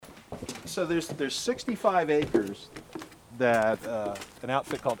So there's 65 acres that an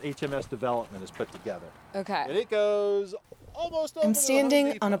outfit called HMS Development has put together. Okay. And it goes almost over I'm to the standing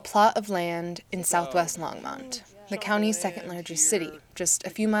Home Depot. on a plot of land in southwest Longmont, the county's second largest city, just a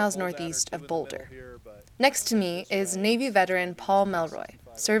few miles northeast of Boulder. Next to me is Navy veteran Paul Melroy,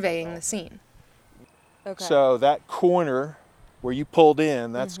 surveying the scene. Okay. So that corner where you pulled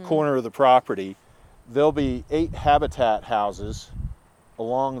in, that's corner of the property. There'll be 8 habitat houses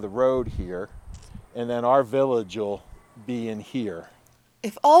along the road here, and then our village will be in here.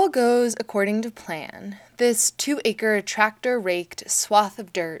 If all goes according to plan, this 2-acre tractor-raked swath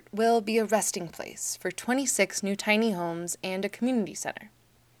of dirt will be a resting place for 26 new tiny homes and a community center.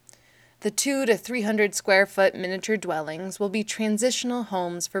 The 200 to 300 square foot miniature dwellings will be transitional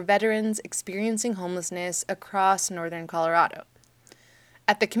homes for veterans experiencing homelessness across northern Colorado.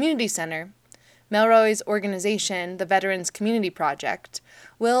 At the community center, Melroy's organization, the Veterans Community Project,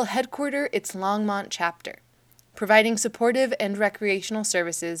 will headquarter its Longmont chapter, providing supportive and recreational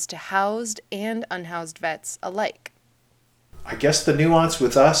services to housed and unhoused vets alike. I guess the nuance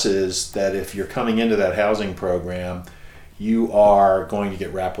with us is that if you're coming into that housing program, you are going to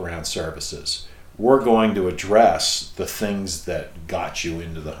get wraparound services. We're going to address the things that got you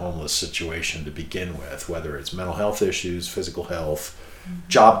into the homeless situation to begin with, whether it's mental health issues, physical health,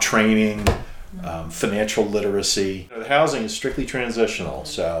 job training, financial literacy. The housing is strictly transitional,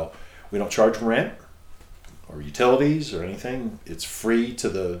 so we don't charge rent or utilities or anything. It's free to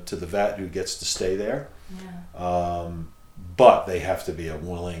the vet who gets to stay there. But they have to be a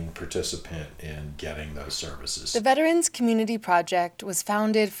willing participant in getting those services. The Veterans Community Project was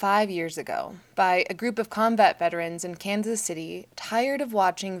founded 5 years ago by a group of combat veterans in Kansas City tired of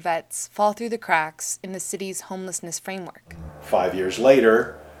watching vets fall through the cracks in the city's homelessness framework. 5 years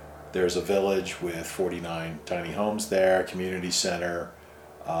later, there's a village with 49 tiny homes there, community center,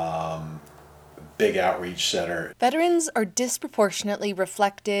 big outreach center. Veterans are disproportionately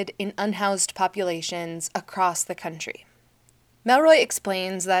reflected in unhoused populations across the country. Melroy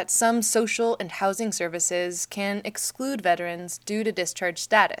explains that some social and housing services can exclude veterans due to discharge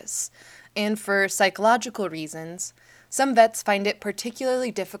status, and for psychological reasons, some vets find it particularly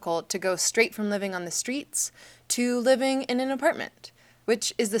difficult to go straight from living on the streets to living in an apartment,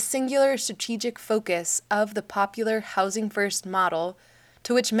 which is the singular strategic focus of the popular Housing First model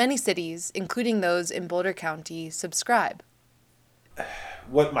to which many cities, including those in Boulder County, subscribe.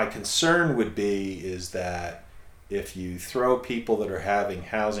 What my concern would be is that if you throw people that are having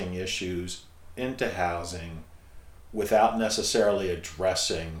housing issues into housing without necessarily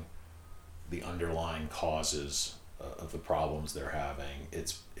addressing the underlying causes of the problems they're having,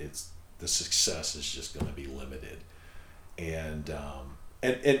 it's the success is just going to be limited. And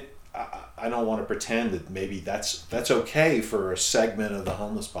I don't want to pretend that maybe that's okay for a segment of the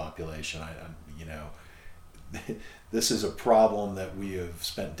homeless population. This is a problem that we have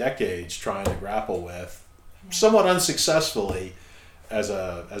spent decades trying to grapple with, somewhat unsuccessfully as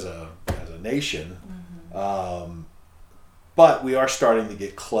a nation. But we are starting to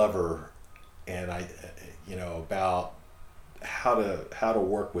get clever, and about how to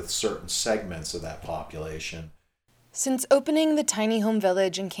work with certain segments of that population. Since opening the tiny home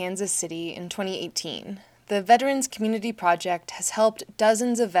village in Kansas City in 2018, the Veterans Community Project has helped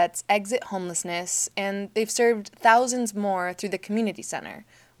dozens of vets exit homelessness, and they've served thousands more through the community center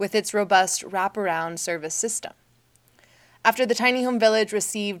with its robust wraparound service system. After the tiny home village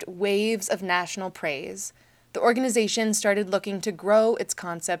received waves of national praise, the organization started looking to grow its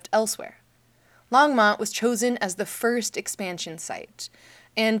concept elsewhere. Longmont was chosen as the first expansion site,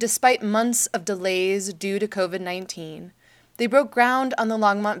 and despite months of delays due to COVID-19, they broke ground on the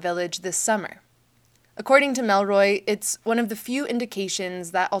Longmont Village this summer. According to Melroy, it's one of the few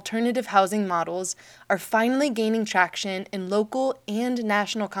indications that alternative housing models are finally gaining traction in local and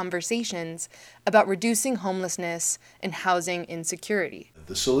national conversations about reducing homelessness and housing insecurity.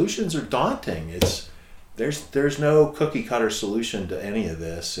 The solutions are daunting. There's no cookie cutter solution to any of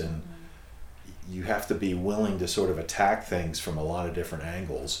this, and you have to be willing to sort of attack things from a lot of different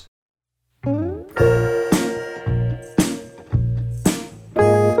angles.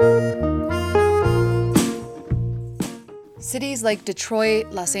 Cities like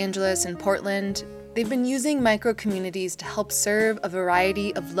Detroit, Los Angeles, and Portland, they've been using micro-communities to help serve a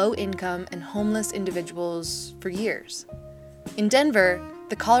variety of low-income and homeless individuals for years. In Denver,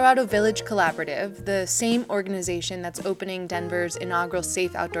 the Colorado Village Collaborative, the same organization that's opening Denver's inaugural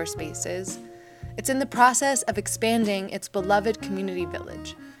Safe Outdoor Spaces, it's in the process of expanding its beloved community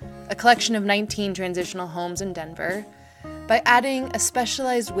village, a collection of 19 transitional homes in Denver, by adding a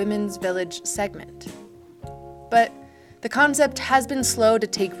specialized women's village segment. But the concept has been slow to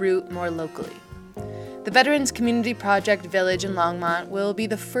take root more locally. The Veterans Community Project Village in Longmont will be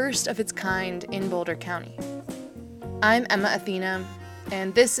the first of its kind in Boulder County. I'm Emma Athena,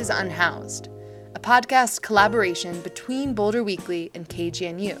 and this is Unhoused, a podcast collaboration between Boulder Weekly and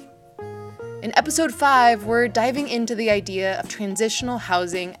KGNU. In episode 5, we're diving into the idea of transitional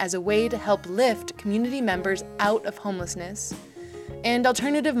housing as a way to help lift community members out of homelessness, and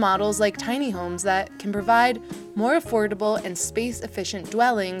alternative models like tiny homes that can provide more affordable and space-efficient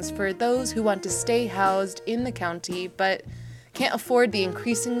dwellings for those who want to stay housed in the county but can't afford the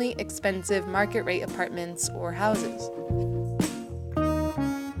increasingly expensive market-rate apartments or houses.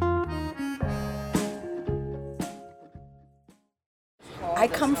 I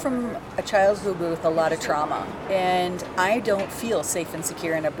come from a childhood with a lot of trauma, and I don't feel safe and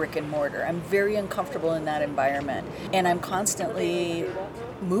secure in a brick and mortar. I'm very uncomfortable in that environment, and I'm constantly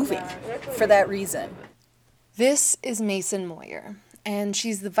moving for that reason. This is Mason Moyer, and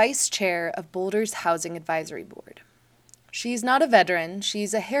she's the vice chair of Boulder's Housing Advisory Board. She's not a veteran,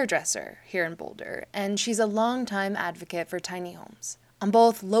 she's a hairdresser here in Boulder, and she's a longtime advocate for tiny homes. On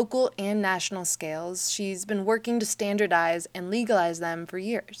both local and national scales, she's been working to standardize and legalize them for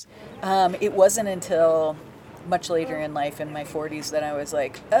years. It wasn't until much later in life, in my 40s, that I was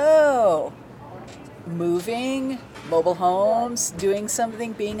like, oh, moving, mobile homes, doing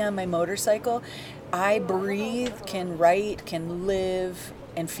something, being on my motorcycle. I breathe, can write, can live,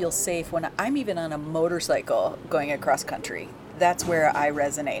 and feel safe when I'm even on a motorcycle going across country. That's where I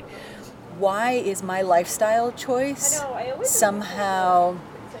resonate. Why is my lifestyle choice somehow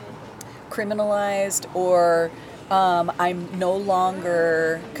criminalized, or I'm no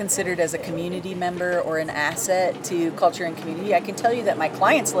longer considered as a community member or an asset to culture and community? I can tell you that my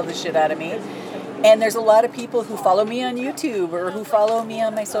clients love the shit out of me. And there's a lot of people who follow me on YouTube or who follow me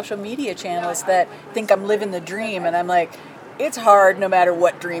on my social media channels that think I'm living the dream. And I'm like, it's hard no matter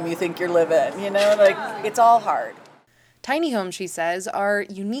what dream you think you're living, it's all hard. Tiny homes, she says, are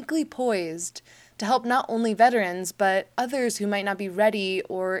uniquely poised to help not only veterans, but others who might not be ready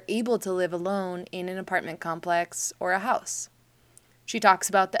or able to live alone in an apartment complex or a house. She talks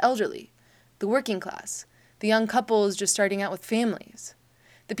about the elderly, the working class, the young couples just starting out with families,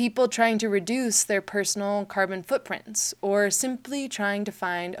 the people trying to reduce their personal carbon footprints, or simply trying to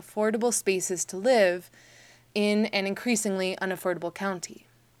find affordable spaces to live in an increasingly unaffordable county.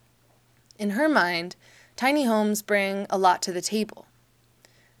 In her mind, tiny homes bring a lot to the table.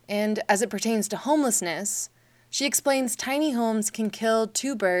 And as it pertains to homelessness, she explains tiny homes can kill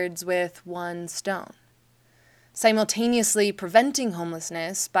two birds with one stone, simultaneously preventing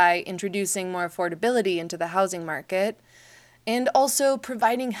homelessness by introducing more affordability into the housing market, and also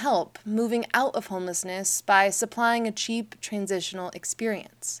providing help moving out of homelessness by supplying a cheap transitional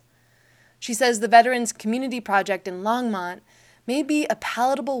experience. She says the Veterans Community Project in Longmont may be a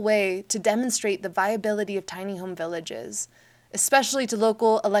palatable way to demonstrate the viability of tiny home villages, especially to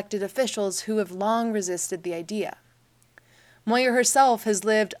local elected officials who have long resisted the idea. Moyer herself has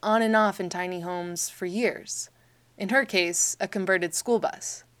lived on and off in tiny homes for years. In her case, a converted school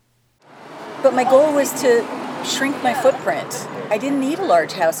bus. But my goal was to shrink my footprint. I didn't need a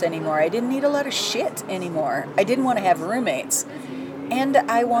large house anymore. I didn't need a lot of shit anymore. I didn't want to have roommates. And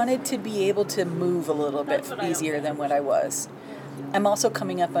I wanted to be able to move a little bit easier than what I was. I'm also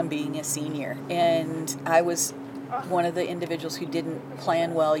coming up on being a senior, and I was one of the individuals who didn't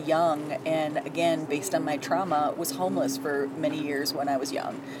plan well young, and again, based on my trauma, was homeless for many years when I was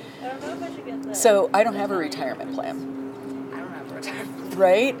young. So I don't have a retirement plan.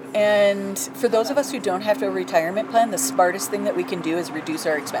 Right? And for those of us who don't have a retirement plan, the smartest thing that we can do is reduce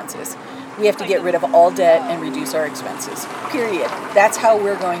our expenses. We have to get rid of all debt and reduce our expenses. Period. That's how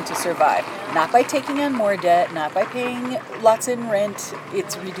we're going to survive. Not by taking on more debt, not by paying lots in rent.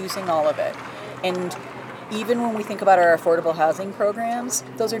 It's reducing all of it. And even when we think about our affordable housing programs,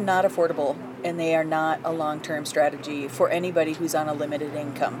 those are not affordable, and they are not a long-term strategy for anybody who's on a limited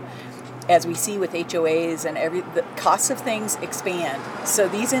income. As we see with HOAs and the costs of things expand. So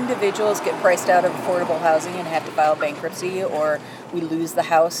these individuals get priced out of affordable housing and have to file bankruptcy, or we lose the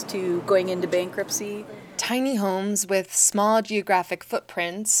house to going into bankruptcy. Tiny homes with small geographic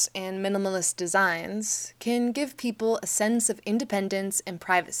footprints and minimalist designs can give people a sense of independence and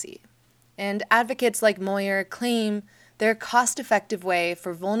privacy. And advocates like Moyer claim they're a cost-effective way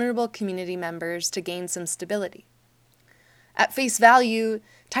for vulnerable community members to gain some stability. At face value,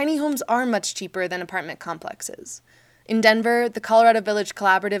 tiny homes are much cheaper than apartment complexes. In Denver, the Colorado Village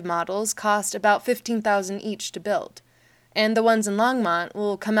Collaborative models cost about $15,000 each to build, and the ones in Longmont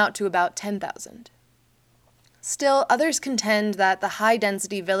will come out to about $10,000. Still, others contend that the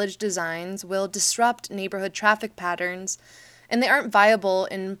high-density village designs will disrupt neighborhood traffic patterns, and they aren't viable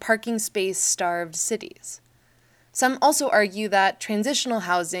in parking space-starved cities. Some also argue that transitional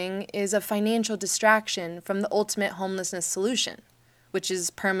housing is a financial distraction from the ultimate homelessness solution, which is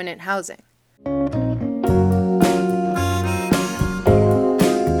permanent housing.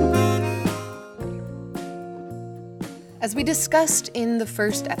 As we discussed in the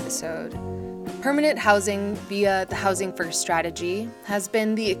first episode, permanent housing via the Housing First strategy has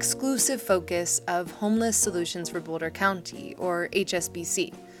been the exclusive focus of Homeless Solutions for Boulder County, or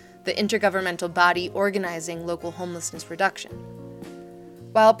HSBC, the intergovernmental body organizing local homelessness reduction.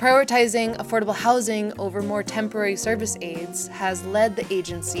 While prioritizing affordable housing over more temporary service aids has led the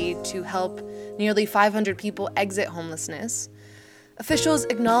agency to help nearly 500 people exit homelessness, officials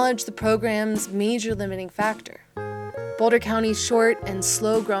acknowledge the program's major limiting factor: Boulder County's short and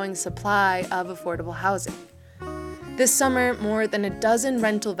slow-growing supply of affordable housing. This summer, more than a dozen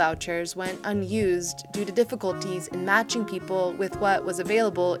rental vouchers went unused due to difficulties in matching people with what was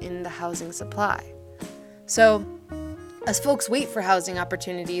available in the housing supply. So, as folks wait for housing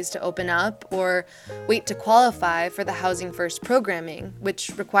opportunities to open up or wait to qualify for the Housing First programming,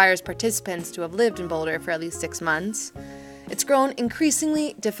 which requires participants to have lived in Boulder for at least 6 months, it's grown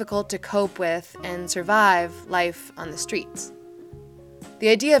increasingly difficult to cope with and survive life on the streets. The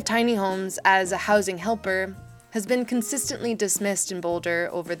idea of tiny homes as a housing helper has been consistently dismissed in Boulder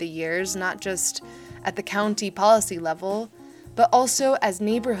over the years, not just at the county policy level, but also as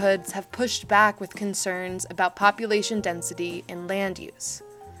neighborhoods have pushed back with concerns about population density and land use.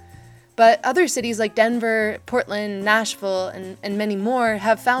 But other cities like Denver, Portland, Nashville, and many more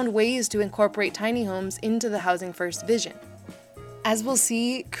have found ways to incorporate tiny homes into the Housing First vision. As we'll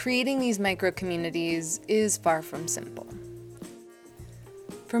see, creating these micro-communities is far from simple.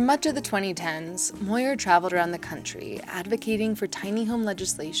 For much of the 2010s, Moyer traveled around the country advocating for tiny home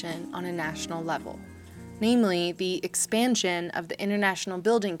legislation on a national level, namely the expansion of the International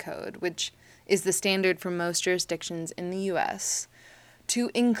Building Code, which is the standard for most jurisdictions in the U.S.,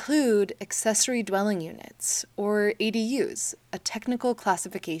 to include accessory dwelling units, or ADUs, a technical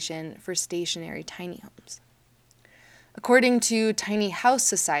classification for stationary tiny homes. According to Tiny House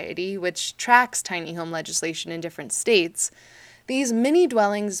Society, which tracks tiny home legislation in different states, these mini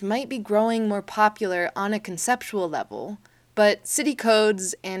dwellings might be growing more popular on a conceptual level, but city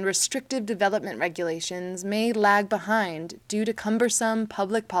codes and restrictive development regulations may lag behind due to cumbersome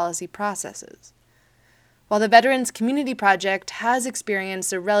public policy processes. While the Veterans Community Project has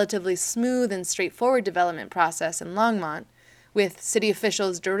experienced a relatively smooth and straightforward development process in Longmont, with city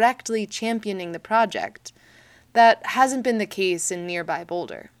officials directly championing the project, that hasn't been the case in nearby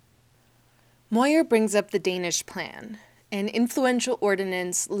Boulder. Moyer brings up the Danish Plan, an influential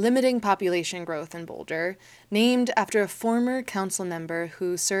ordinance limiting population growth in Boulder, named after a former council member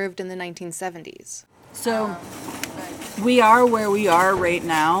who served in the 1970s. So we are where we are right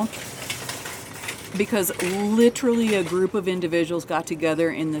now because literally a group of individuals got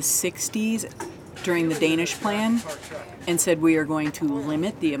together in the 60s during the Danish Plan and said we are going to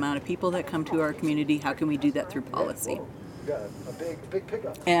limit the amount of people that come to our community. How can we do that through policy?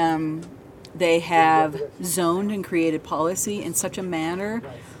 They have zoned and created policy in such a manner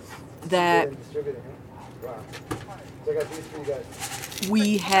that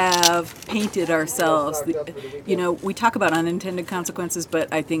we have painted ourselves. We talk about unintended consequences,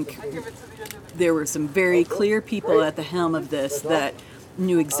 but I think there were some very clear people at the helm of this that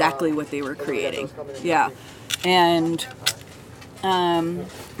knew exactly what they were creating. Yeah. And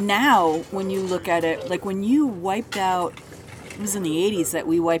now, when you look at it, like when you wiped out, it was in the 80s that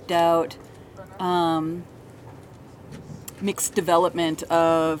we wiped out mixed development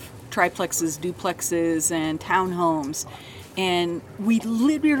of triplexes, duplexes, and townhomes. And we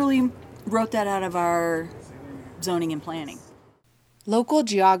literally wrote that out of our zoning and planning. Local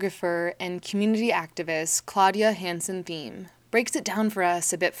geographer and community activist Claudia Hansen-Thiem breaks it down for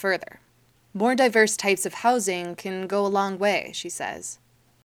us a bit further. More diverse types of housing can go a long way, she says.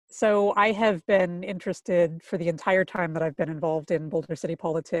 So I have been interested for the entire time that I've been involved in Boulder City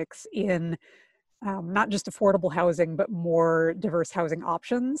politics in not just affordable housing, but more diverse housing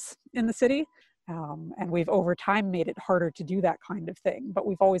options in the city. And we've over time made it harder to do that kind of thing, but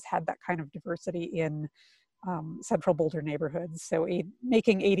we've always had that kind of diversity in central Boulder neighborhoods. So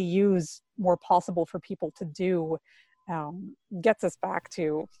making ADUs more possible for people to do gets us back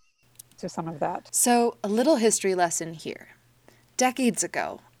to some of that. So a little history lesson here. Decades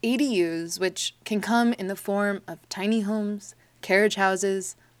ago, ADUs, which can come in the form of tiny homes, carriage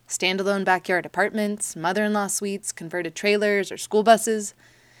houses, standalone backyard apartments, mother-in-law suites, converted trailers, or school buses,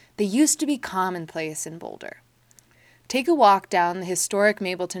 they used to be commonplace in Boulder. Take a walk down the historic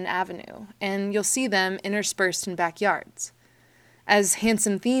Mableton Avenue, and you'll see them interspersed in backyards. As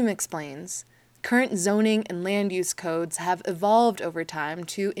Hanson Thiem explains, current zoning and land use codes have evolved over time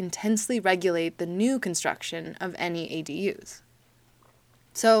to intensely regulate the new construction of any ADUs.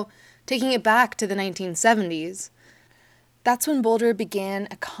 So, taking it back to the 1970s, that's when Boulder began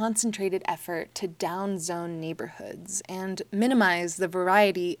a concentrated effort to downzone neighborhoods and minimize the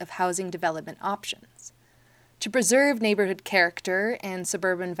variety of housing development options. To preserve neighborhood character and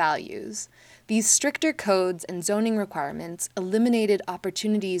suburban values, these stricter codes and zoning requirements eliminated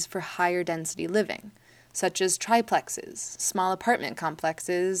opportunities for higher density living, such as triplexes, small apartment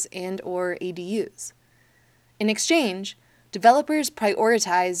complexes, and/or ADUs. In exchange, developers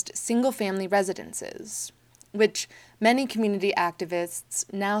prioritized single-family residences, which many community activists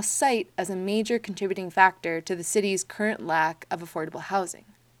now cite as a major contributing factor to the city's current lack of affordable housing.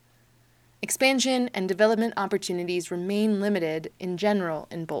 Expansion and development opportunities remain limited in general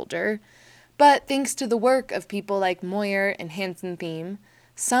in Boulder, but thanks to the work of people like Moyer and Hanson Thiem,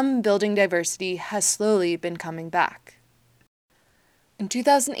 some building diversity has slowly been coming back. In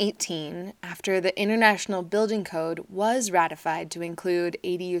 2018, after the International Building Code was ratified to include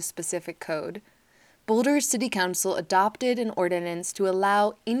ADU-specific code, Boulder City Council adopted an ordinance to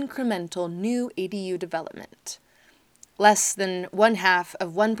allow incremental new ADU development, less than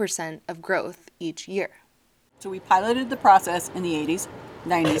 0.5% of growth each year. So we piloted the process in the 80s,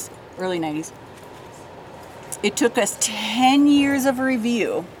 90s, early 90s. It took us 10 years of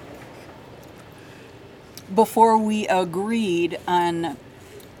review before we agreed on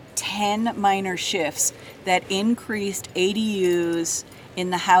 10 minor shifts that increased ADUs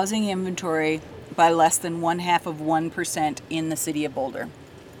in the housing inventory by less than 0.5% in the city of Boulder.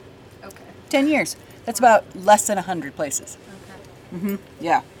 Okay. 10 years. That's about less than 100 places. Okay.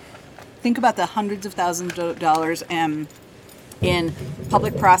 Yeah. Think about the hundreds of thousands of dollars in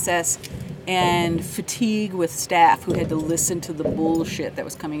public process and fatigue with staff who had to listen to the bullshit that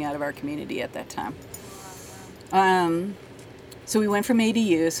was coming out of our community at that time. So we went from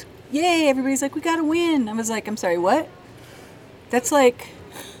ADUs. Yay, everybody's like, we gotta win. I was like, I'm sorry, what? That's like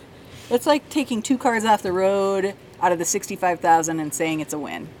taking 2 cars off the road out of the 65,000 and saying it's a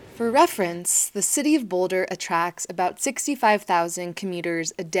win. For reference, the city of Boulder attracts about 65,000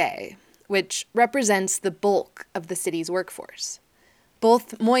 commuters a day, which represents the bulk of the city's workforce.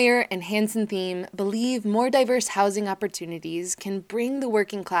 Both Moyer and Hanson Thiem believe more diverse housing opportunities can bring the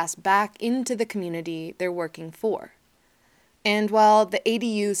working class back into the community they're working for. And while the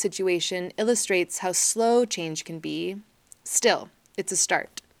ADU situation illustrates how slow change can be, still, it's a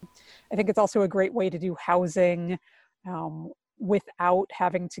start. I think it's also a great way to do housing without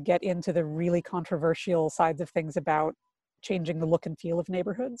having to get into the really controversial sides of things about changing the look and feel of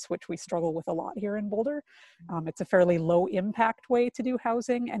neighborhoods, which we struggle with a lot here in Boulder. It's a fairly low impact way to do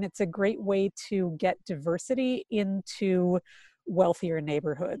housing, and it's a great way to get diversity into wealthier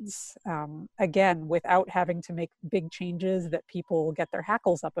neighborhoods. Again, without having to make big changes that people get their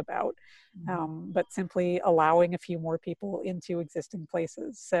hackles up about, but simply allowing a few more people into existing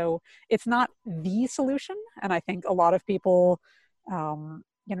places. So it's not the solution. And I think a lot of people,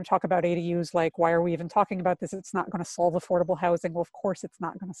 talk about ADUs like, why are we even talking about this? It's not going to solve affordable housing. Well, of course it's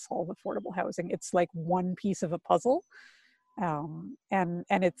not going to solve affordable housing. It's like one piece of a puzzle. And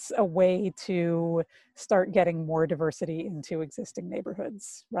it's a way to start getting more diversity into existing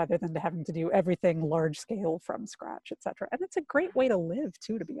neighborhoods rather than having to do everything large scale from scratch, et cetera. And it's a great way to live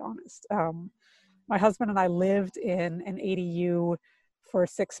too, to be honest. My husband and I lived in an ADU for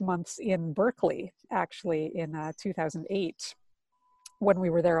 6 months in Berkeley, actually in 2008, when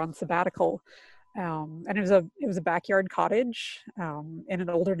we were there on sabbatical. And it was a backyard cottage in an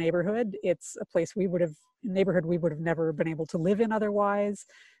older neighborhood. It's a place we would have never been able to live in otherwise.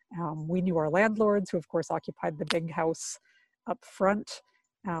 We knew our landlords, who of course occupied the big house up front.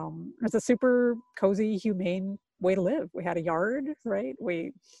 It was a super cozy, humane way to live. We had a yard, right?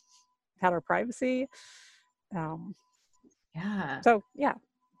 We had our privacy. So yeah,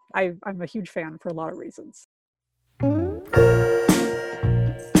 I'm a huge fan for a lot of reasons.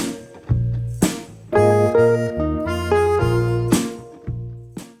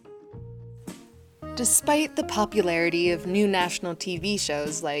 Despite the popularity of new national TV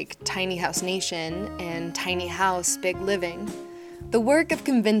shows like Tiny House Nation and Tiny House Big Living, the work of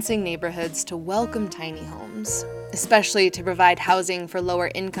convincing neighborhoods to welcome tiny homes, especially to provide housing for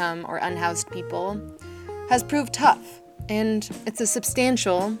lower income or unhoused people, has proved tough, and it's a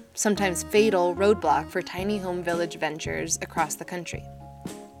substantial, sometimes fatal, roadblock for tiny home village ventures across the country.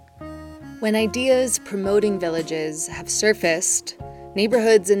 When ideas promoting villages have surfaced,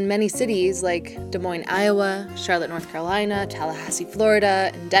 Neighborhoods in many cities like Des Moines, Iowa, Charlotte, North Carolina, Tallahassee,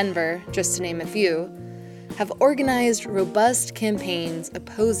 Florida, and Denver, just to name a few, have organized robust campaigns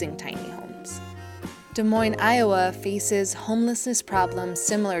opposing tiny homes. Des Moines, Iowa faces homelessness problems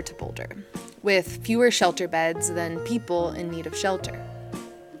similar to Boulder, with fewer shelter beds than people in need of shelter.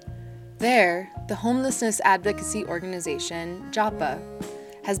 There, the homelessness advocacy organization, JAPA,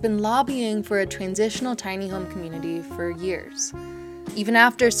 has been lobbying for a transitional tiny home community for years. Even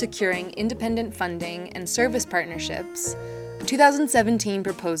after securing independent funding and service partnerships, a 2017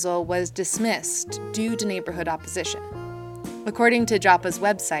 proposal was dismissed due to neighborhood opposition. According to JAPA's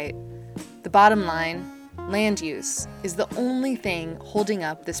website, the bottom line, land use, is the only thing holding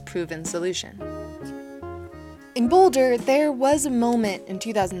up this proven solution. In Boulder, there was a moment in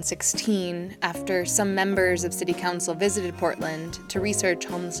 2016 after some members of City Council visited Portland to research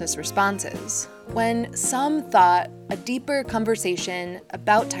homelessness responses, when some thought a deeper conversation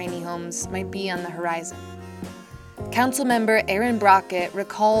about tiny homes might be on the horizon. Councilmember Aaron Brockett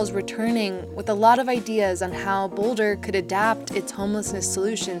recalls returning with a lot of ideas on how Boulder could adapt its homelessness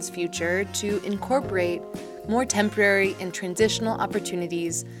solutions future to incorporate more temporary and transitional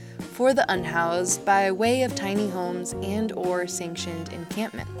opportunities for the unhoused by way of tiny homes and/or sanctioned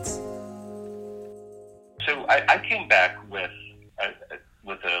encampments. So I came back with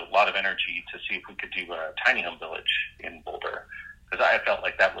a lot of energy to see if we could do a tiny home village in Boulder, because I felt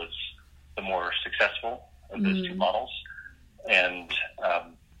like that was the more successful of those two models. And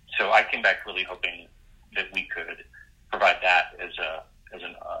so I came back really hoping that we could provide that as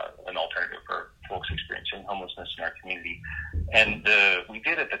an alternative for folks experiencing homelessness in our community. And we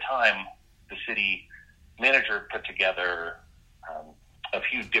did at the time, the city manager put together a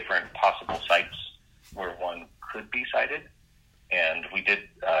few different possible sites where one could be sited. And we did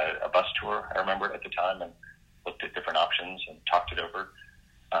a bus tour, I remember at the time, and looked at different options and talked it over.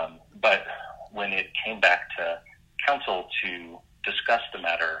 But when it came back to council to discuss the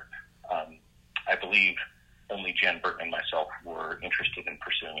matter, I believe only Jen Burton and myself were interested in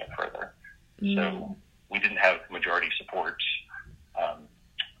pursuing it further. So we didn't have majority support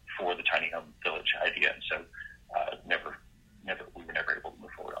for the tiny home village idea, and so we were never able to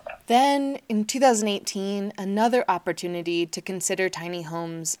move forward on that. Then, in 2018, another opportunity to consider tiny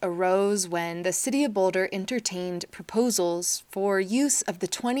homes arose when the City of Boulder entertained proposals for use of the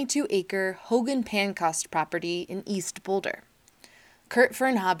 22-acre Hogan Pancoast property in East Boulder. Kurt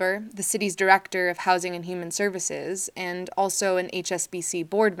Fernhaber, the city's Director of Housing and Human Services, and also an HSBC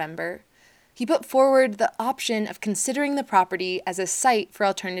board member, he put forward the option of considering the property as a site for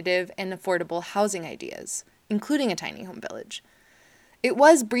alternative and affordable housing ideas, including a tiny home village. It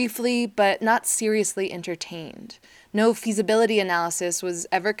was briefly, but not seriously entertained. No feasibility analysis was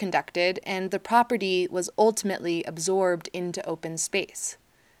ever conducted, and the property was ultimately absorbed into open space.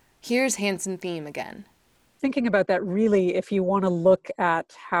 Here's Hanson Thiem again. Thinking about that, really, if you want to look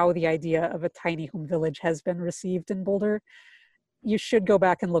at how the idea of a tiny home village has been received in Boulder, you should go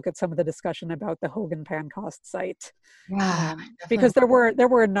back and look at some of the discussion about the Hogan Pancoast site. Because there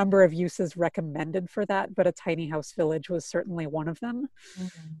were a number of uses recommended for that, but a tiny house village was certainly one of them.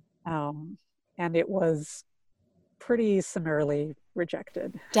 And it was pretty summarily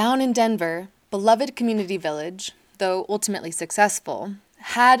rejected. Down in Denver, beloved Community Village, though ultimately successful,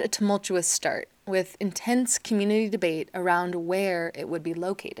 had a tumultuous start with intense community debate around where it would be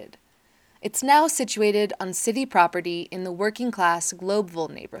located. It's now situated on city property in the working-class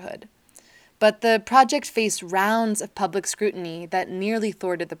Globeville neighborhood. But the project faced rounds of public scrutiny that nearly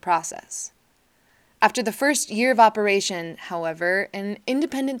thwarted the process. After the first year of operation, however, an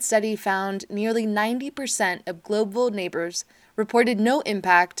independent study found nearly 90% of Globeville neighbors reported no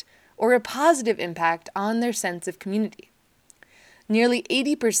impact or a positive impact on their sense of community. Nearly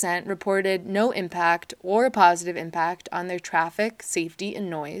 80% reported no impact or a positive impact on their traffic, safety, and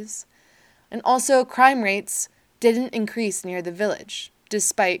noise. And also, crime rates didn't increase near the village,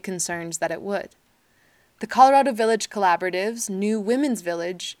 despite concerns that it would. The Colorado Village Collaborative's new Women's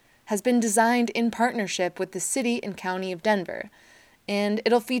Village has been designed in partnership with the City and County of Denver, and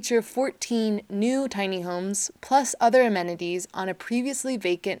it'll feature 14 new tiny homes plus other amenities on a previously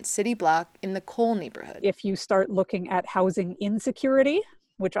vacant city block in the Cole neighborhood. If you start looking at housing insecurity,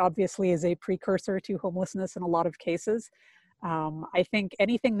 which obviously is a precursor to homelessness in a lot of cases, I think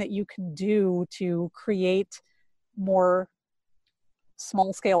anything that you can do to create more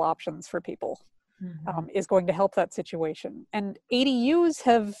small-scale options for people is going to help that situation. And ADUs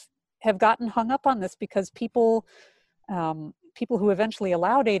have gotten hung up on this because people who eventually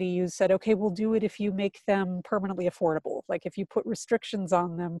allowed ADUs said, okay, we'll do it if you make them permanently affordable. Like if you put restrictions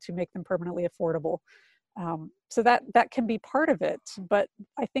on them to make them permanently affordable. So that can be part of it, but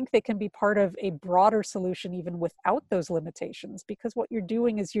I think they can be part of a broader solution even without those limitations, because what you're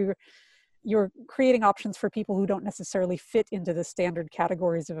doing is you're creating options for people who don't necessarily fit into the standard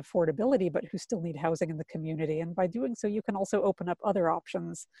categories of affordability, but who still need housing in the community. And by doing so, you can also open up other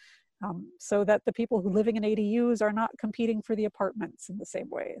options so that the people who are living in ADUs are not competing for the apartments in the same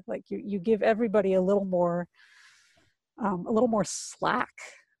way. Like you give everybody a little more slack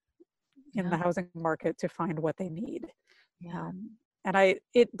in the housing market to find what they need. And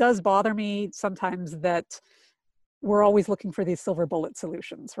it does bother me sometimes that we're always looking for these silver bullet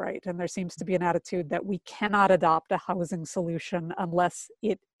solutions, right? And there seems to be an attitude that we cannot adopt a housing solution unless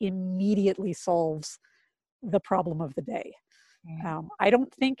it immediately solves the problem of the day. I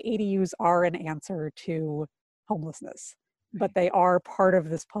don't think ADUs are an answer to homelessness, but they are part of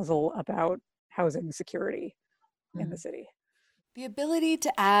this puzzle about housing security in the city. The ability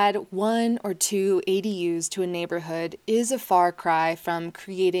to add 1 or 2 ADUs to a neighborhood is a far cry from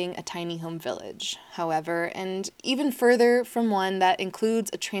creating a tiny home village, however, and even further from one that includes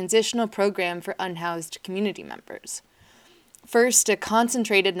a transitional program for unhoused community members. First, a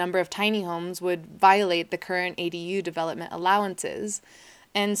concentrated number of tiny homes would violate the current ADU development allowances,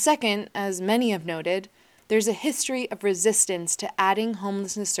 and second, as many have noted, there's a history of resistance to adding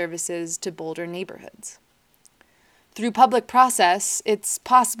homelessness services to Boulder neighborhoods. Through public process, it's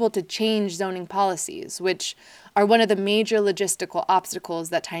possible to change zoning policies, which are one of the major logistical obstacles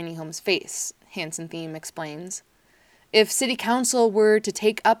that tiny homes face, Hansen Thiem explains. If City Council were to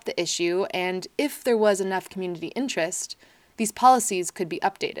take up the issue, and if there was enough community interest, these policies could be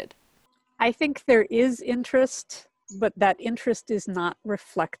updated. I think there is interest, but that interest is not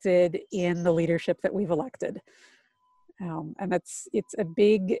reflected in the leadership that we've elected. And it's a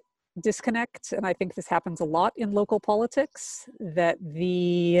big disconnect, and I think this happens a lot in local politics, that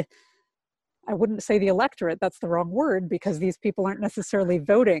I wouldn't say the electorate, that's the wrong word, because these people aren't necessarily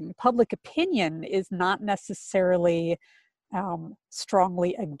voting. Public opinion is not necessarily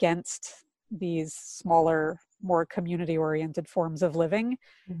strongly against these smaller, more community-oriented forms of living,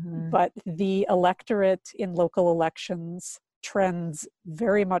 but the electorate in local elections trends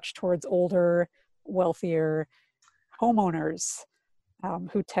very much towards older, wealthier homeowners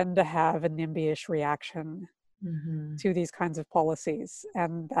who tend to have a NIMBY-ish reaction to these kinds of policies,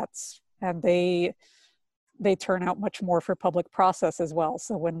 and they turn out much more for public process as well.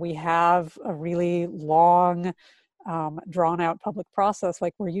 So when we have a really long, drawn-out public process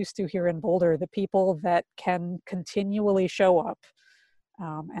like we're used to here in Boulder, the people that can continually show up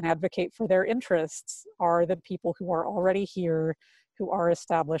and advocate for their interests are the people who are already here, who are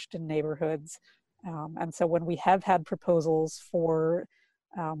established in neighborhoods. And so when we have had proposals for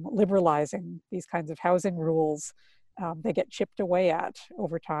liberalizing these kinds of housing rules, they get chipped away at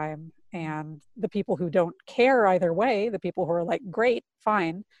over time. And the people who don't care either way, the people who are like, great,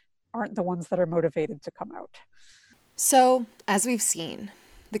 fine, aren't the ones that are motivated to come out. So, as we've seen,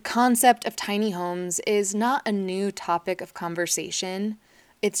 the concept of tiny homes is not a new topic of conversation.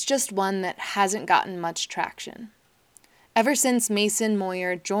 It's just one that hasn't gotten much traction. Ever since Mason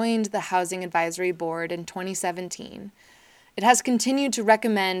Moyer joined the Housing Advisory Board in 2017, it has continued to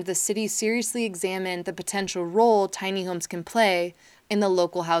recommend the city seriously examine the potential role tiny homes can play in the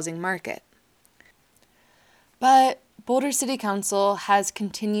local housing market. But Boulder City Council has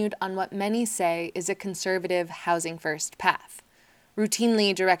continued on what many say is a conservative housing-first path,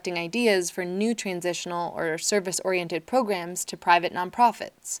 routinely directing ideas for new transitional or service-oriented programs to private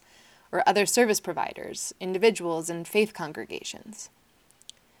nonprofits or other service providers, individuals, and faith congregations.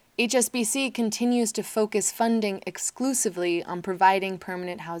 HSBC continues to focus funding exclusively on providing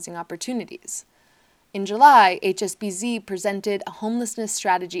permanent housing opportunities. In July, HSBC presented a homelessness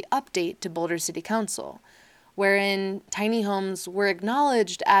strategy update to Boulder City Council, wherein tiny homes were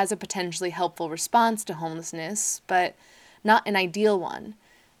acknowledged as a potentially helpful response to homelessness, but not an ideal one,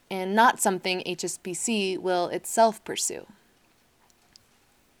 and not something HSBC will itself pursue.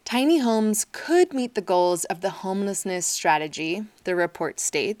 Tiny homes could meet the goals of the homelessness strategy, the report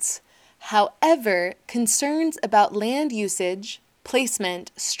states. However, concerns about land usage,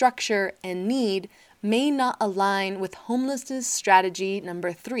 placement, structure, and need may not align with homelessness strategy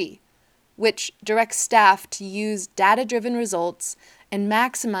number 3, which directs staff to use data-driven results and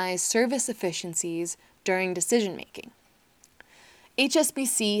maximize service efficiencies during decision-making.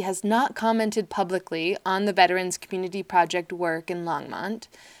 HSBC has not commented publicly on the Veterans Community Project work in Longmont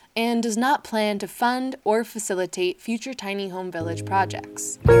and does not plan to fund or facilitate future tiny home village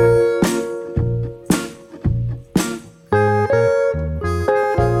projects.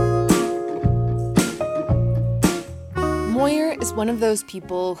 Moyer is is one of those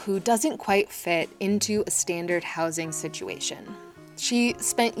people who doesn't quite fit into a standard housing situation. She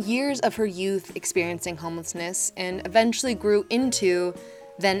spent years of her youth experiencing homelessness and eventually grew into,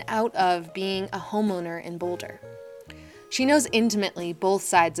 then out of, being a homeowner in Boulder. She knows intimately both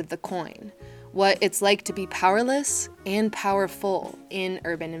sides of the coin, what it's like to be powerless and powerful in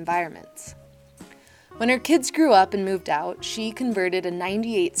urban environments. When her kids grew up and moved out, she converted a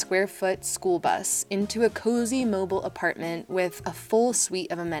 98-square-foot school bus into a cozy mobile apartment with a full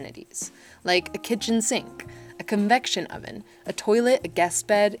suite of amenities, like a kitchen sink, a convection oven, a toilet, a guest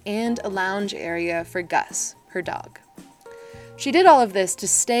bed, and a lounge area for Gus, her dog. She did all of this to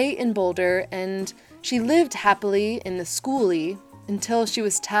stay in Boulder, and she lived happily in the schoolie until she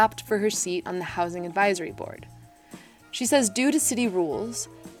was tapped for her seat on the Housing Advisory Board. She says due to city rules,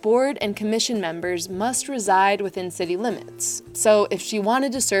 board and commission members must reside within city limits, so if she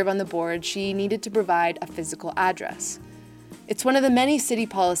wanted to serve on the board, she needed to provide a physical address. It's one of the many city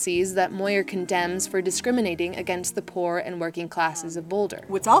policies that Moyer condemns for discriminating against the poor and working classes of Boulder.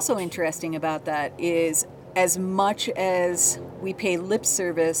 What's also interesting about that is, as much as we pay lip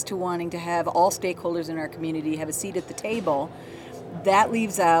service to wanting to have all stakeholders in our community have a seat at the table, that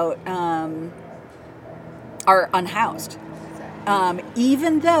leaves out our unhoused.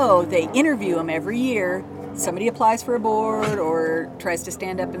 Even though they interview them every year, somebody applies for a board or tries to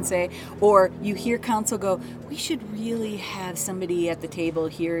stand up and say, or you hear council go, we should really have somebody at the table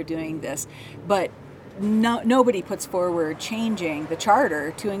here doing this. But nobody puts forward changing the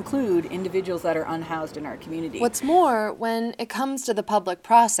charter to include individuals that are unhoused in our community. What's more, when it comes to the public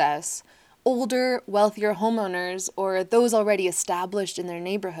process, older, wealthier homeowners, or those already established in their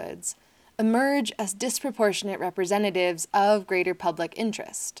neighborhoods, emerge as disproportionate representatives of greater public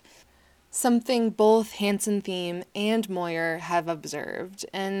interest, something both Hansen Thiem and Moyer have observed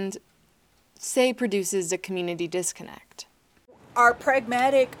and say produces a community disconnect. Our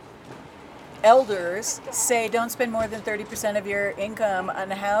pragmatic elders say don't spend more than 30% of your income on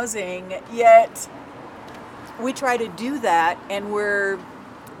housing, yet we try to do that and we're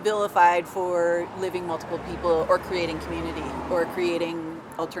vilified for living multiple people or creating community or creating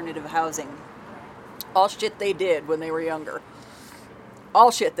alternative housing. All shit they did when they were younger. All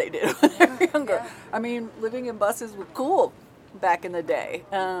shit they did when they were younger. Yeah. I mean, living in buses was cool back in the day.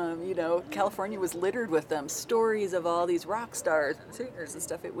 California was littered with them. Stories of all these rock stars and singers and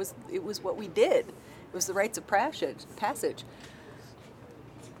stuff. It was what we did. It was the rites of passage.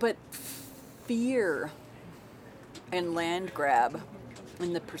 But fear and land grab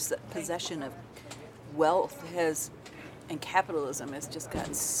and the possession of wealth and capitalism has just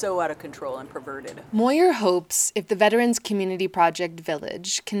gotten so out of control and perverted. Moyer hopes if the Veterans Community Project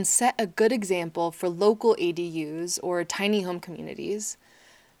Village can set a good example for local ADUs or tiny home communities,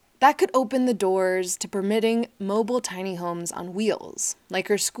 that could open the doors to permitting mobile tiny homes on wheels, like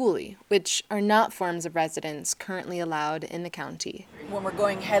her schoolie, which are not forms of residence currently allowed in the county. When we're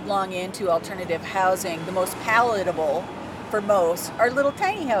going headlong into alternative housing, the most palatable for most are little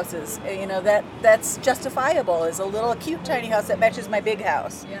tiny houses. That's justifiable, is a little cute tiny house that matches my big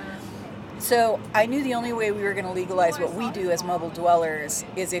house. Yeah. So I knew the only way we were going to legalize what we do as mobile dwellers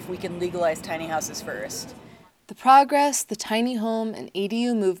is if we can legalize tiny houses first. The progress the tiny home and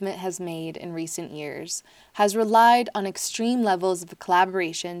ADU movement has made in recent years has relied on extreme levels of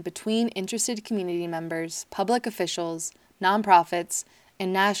collaboration between interested community members, public officials, nonprofits,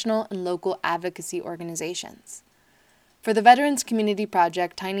 and national and local advocacy organizations. For the Veterans Community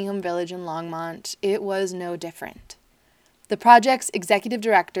Project Tiny Home Village in Longmont, it was no different. The project's executive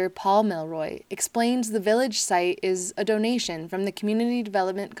director, Paul Milroy, explains the village site is a donation from the community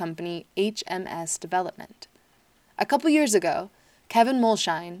development company HMS Development. A couple years ago, Kevin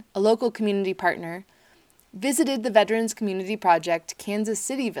Molshine, a local community partner, visited the Veterans Community Project Kansas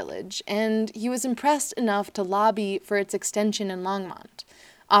City Village, and he was impressed enough to lobby for its extension in Longmont,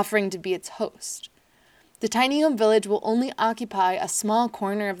 offering to be its host. The tiny home village will only occupy a small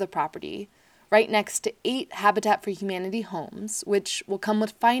corner of the property, right next to 8 Habitat for Humanity homes, which will come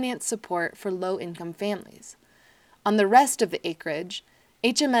with finance support for low-income families. On the rest of the acreage,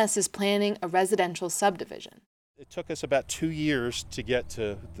 HMS is planning a residential subdivision. It took us about 2 years to get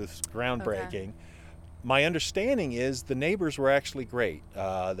to this groundbreaking. Okay. My understanding is the neighbors were actually great,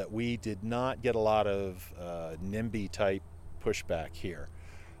 that we did not get a lot of NIMBY-type pushback here.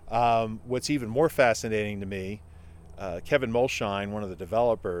 What's even more fascinating to me, Kevin Molshine, one of the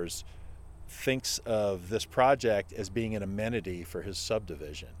developers, thinks of this project as being an amenity for his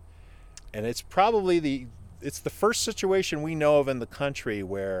subdivision. And it's probably it's the first situation we know of in the country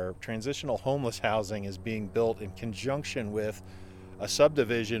where transitional homeless housing is being built in conjunction with a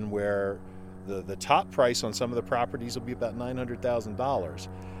subdivision where the top price on some of the properties will be about $900,000.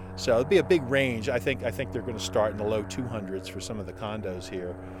 So it'll be a big range. I think they're going to start in the low 200s for some of the condos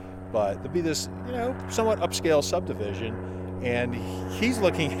here, but there'll be this, somewhat upscale subdivision, and he's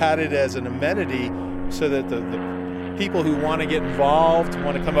looking at it as an amenity so that the people who want to get involved,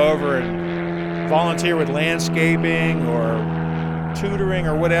 want to come over and volunteer with landscaping or tutoring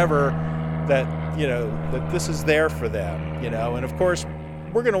or whatever, that this is there for them, and of course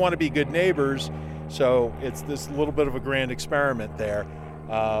we're going to want to be good neighbors, so it's this little bit of a grand experiment there,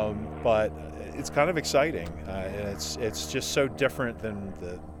 but it's kind of exciting, and it's just so different than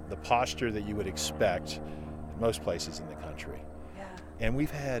the posture that you would expect in most places in the country. Yeah. And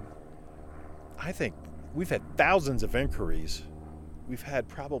we've had thousands of inquiries. We've had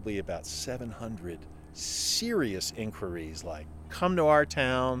probably about 700 serious inquiries, like, come to our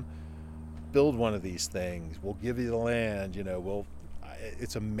town, build one of these things, we'll give you the land,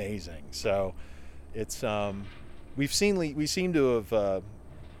 it's amazing. So it's we seem to have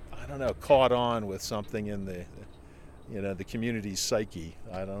caught on with something in the community's psyche.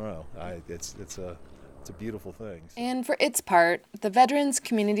 I don't know. It's a beautiful thing. And for its part, the Veterans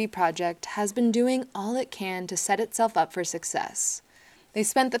Community Project has been doing all it can to set itself up for success. They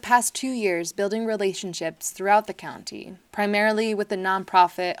spent the past 2 years building relationships throughout the county, primarily with the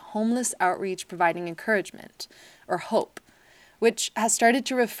nonprofit Homeless Outreach Providing Encouragement, or HOPE, which has started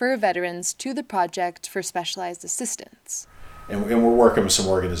to refer veterans to the project for specialized assistance. And we're working with some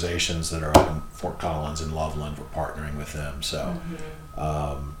organizations that are up in Fort Collins and Loveland. We're partnering with them. So,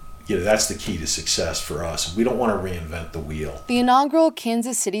 that's the key to success for us. We don't want to reinvent the wheel. The inaugural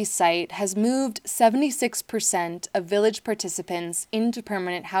Kansas City site has moved 76% of village participants into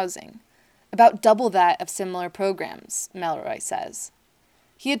permanent housing, about double that of similar programs, Melroy says.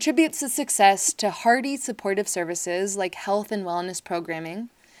 He attributes the success to hearty supportive services like health and wellness programming,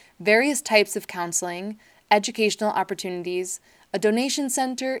 various types of counseling, educational opportunities, a donation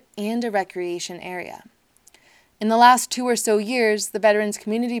center, and a recreation area. In the last 2 or so years, the Veterans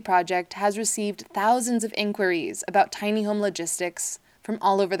Community Project has received thousands of inquiries about tiny home logistics from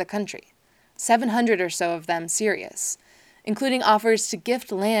all over the country, 700 or so of them serious, including offers to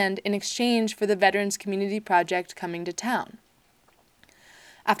gift land in exchange for the Veterans Community Project coming to town.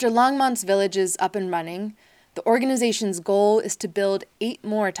 After Longmont's village is up and running, the organization's goal is to build 8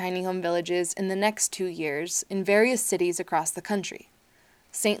 more tiny home villages in the next 2 years in various cities across the country.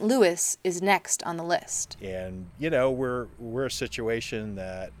 St. Louis is next on the list. And, we're a situation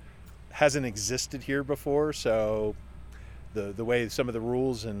that hasn't existed here before, so the way some of the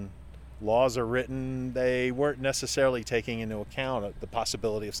rules and laws are written, they weren't necessarily taking into account the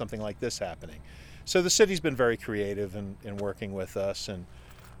possibility of something like this happening. So the city's been very creative in working with us, and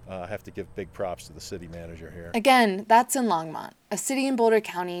I have to give big props to the city manager here. Again, that's in Longmont, a city in Boulder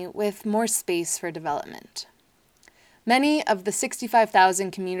County with more space for development. Many of the 65,000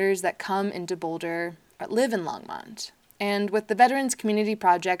 commuters that come into Boulder live in Longmont, and with the Veterans Community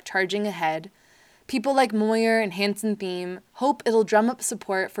Project charging ahead, people like Moyer and Hanson Thiem hope it'll drum up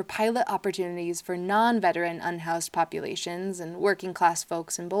support for pilot opportunities for non-veteran unhoused populations and working-class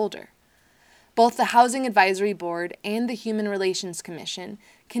folks in Boulder. Both the Housing Advisory Board and the Human Relations Commission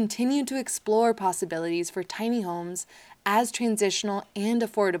continue to explore possibilities for tiny homes as transitional and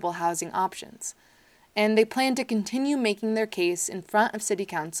affordable housing options, and they plan to continue making their case in front of City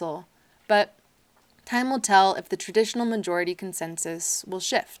Council, but time will tell if the traditional majority consensus will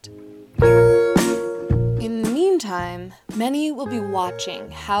shift. In the meantime, many will be watching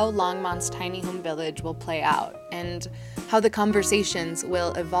how Longmont's tiny home village will play out and how the conversations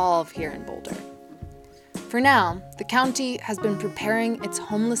will evolve here in Boulder. For now, the county has been preparing its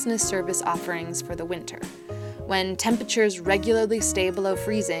homelessness service offerings for the winter, when temperatures regularly stay below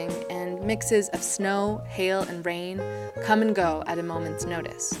freezing and mixes of snow, hail, and rain come and go at a moment's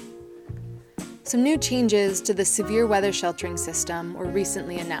notice. Some new changes to the severe weather sheltering system were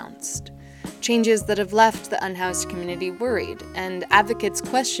recently announced, changes that have left the unhoused community worried and advocates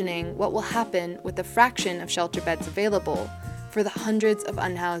questioning what will happen with the fraction of shelter beds available for the hundreds of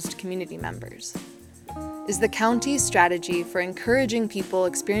unhoused community members. Is the county's strategy for encouraging people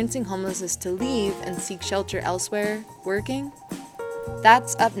experiencing homelessness to leave and seek shelter elsewhere working?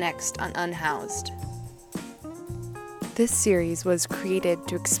 That's up next on Unhoused. This series was created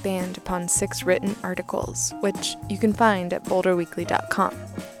to expand upon 6 written articles, which you can find at boulderweekly.com.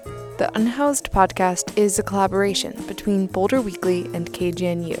 The Unhoused podcast is a collaboration between Boulder Weekly and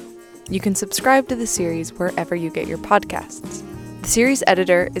KGNU. You can subscribe to the series wherever you get your podcasts. The series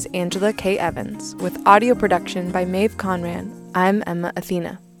editor is Angela K. Evans, with audio production by Maeve Conran. I'm Emma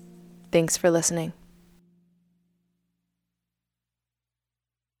Athena. Thanks for listening.